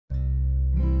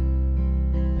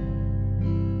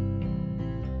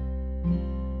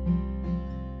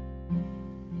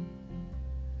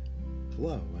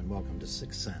Hello and welcome to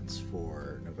Sixth Sense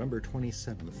for November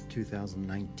 27th,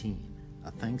 2019,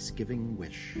 A Thanksgiving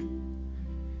Wish.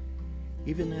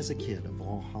 Even as a kid of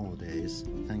all holidays,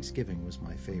 Thanksgiving was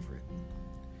my favorite.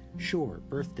 Sure,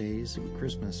 birthdays and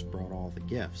Christmas brought all the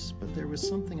gifts, but there was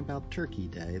something about Turkey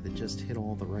Day that just hit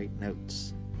all the right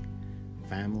notes.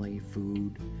 Family,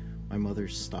 food, my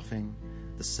mother's stuffing,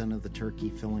 the scent of the turkey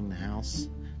filling the house,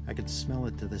 I could smell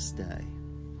it to this day.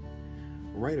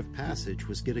 A rite of passage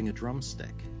was getting a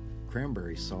drumstick.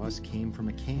 Cranberry sauce came from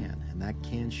a can, and that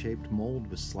can-shaped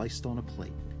mold was sliced on a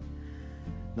plate.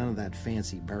 None of that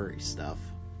fancy berry stuff.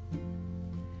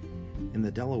 In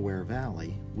the Delaware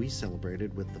Valley, we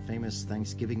celebrated with the famous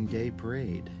Thanksgiving Day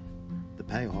Parade. The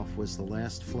payoff was the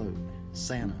last float,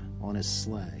 Santa on his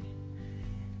sleigh.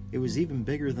 It was even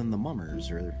bigger than the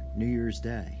Mummers or New Year's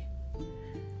Day.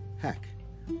 Heck,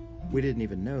 we didn't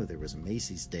even know there was a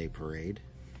Macy's Day Parade.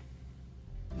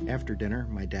 After dinner,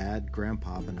 my dad,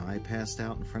 Grandpa, and I passed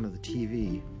out in front of the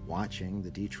TV, watching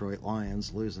the Detroit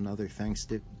Lions lose another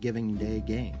Thanksgiving Day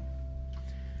game.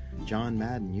 John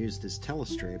Madden used his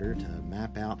telestrator to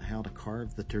map out how to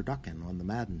carve the turducken on the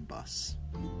Madden bus.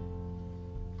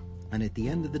 And at the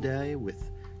end of the day, with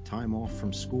time off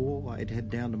from school, I'd head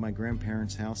down to my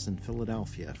grandparents' house in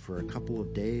Philadelphia for a couple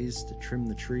of days to trim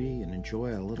the tree and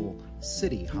enjoy a little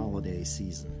city holiday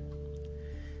season.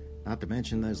 Not to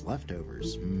mention those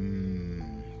leftovers.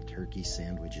 Turkey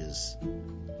sandwiches.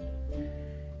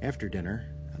 After dinner,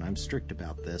 and I'm strict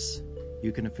about this,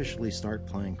 you can officially start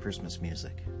playing Christmas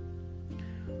music.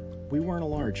 We weren't a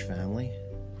large family.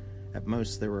 At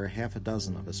most, there were half a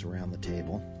dozen of us around the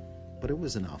table, but it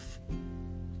was enough.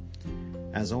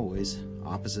 As always,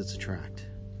 opposites attract.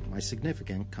 My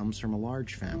significant comes from a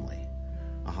large family.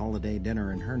 A holiday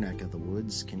dinner in her neck of the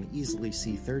woods can easily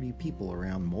see 30 people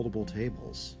around multiple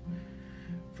tables.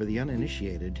 For the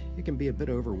uninitiated, it can be a bit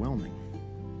overwhelming.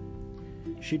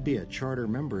 She'd be a charter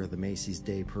member of the Macy's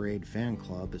Day Parade fan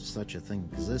club if such a thing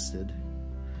existed,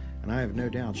 and I have no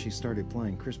doubt she started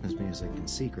playing Christmas music in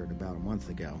secret about a month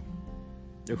ago.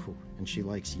 Ooh, and she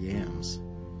likes yams.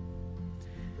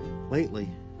 Lately,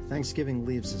 Thanksgiving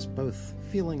leaves us both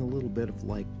feeling a little bit of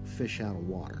like fish out of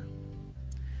water.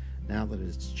 Now that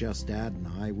it's just Dad and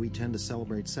I, we tend to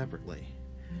celebrate separately.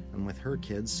 And with her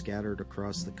kids scattered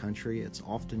across the country, it's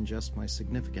often just my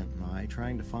significant and I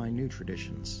trying to find new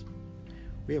traditions.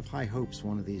 We have high hopes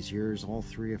one of these years all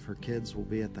three of her kids will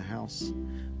be at the house,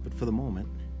 but for the moment,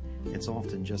 it's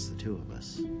often just the two of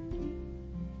us.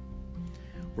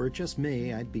 Were it just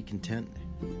me, I'd be content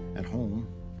at home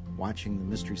watching the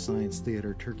Mystery Science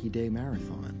Theater Turkey Day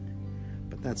Marathon,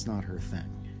 but that's not her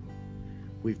thing.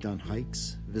 We've done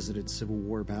hikes, visited Civil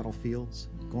War battlefields,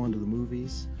 gone to the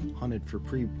movies, hunted for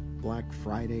pre-Black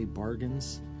Friday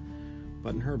bargains,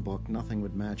 but in her book, nothing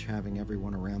would match having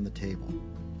everyone around the table.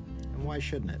 And why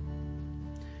shouldn't it?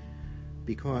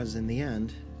 Because in the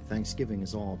end, Thanksgiving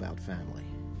is all about family.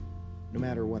 No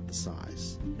matter what the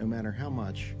size, no matter how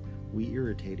much we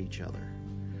irritate each other.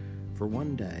 For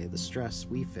one day, the stress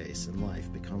we face in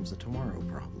life becomes a tomorrow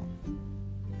problem.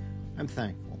 I'm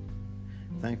thankful.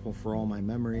 Thankful for all my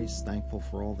memories, thankful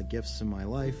for all the gifts in my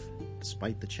life,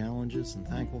 despite the challenges, and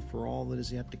thankful for all that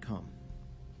is yet to come.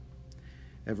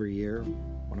 Every year,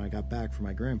 when I got back from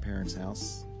my grandparents'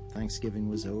 house, Thanksgiving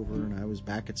was over and I was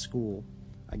back at school,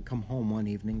 I'd come home one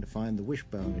evening to find the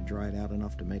wishbone had dried out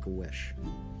enough to make a wish.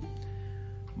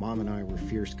 Mom and I were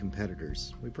fierce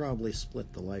competitors. We probably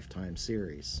split the Lifetime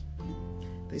series.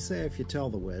 They say if you tell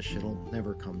the wish, it'll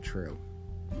never come true.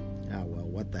 Ah well,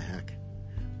 what the heck.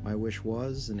 My wish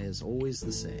was and is always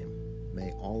the same.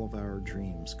 May all of our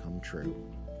dreams come true.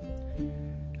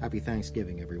 Happy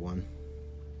Thanksgiving, everyone.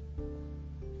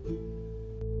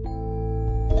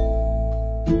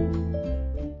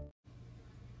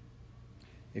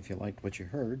 If you liked what you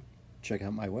heard, check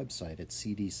out my website at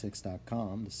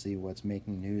cd6.com to see what's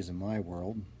making news in my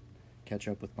world, catch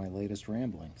up with my latest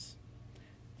ramblings.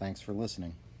 Thanks for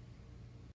listening.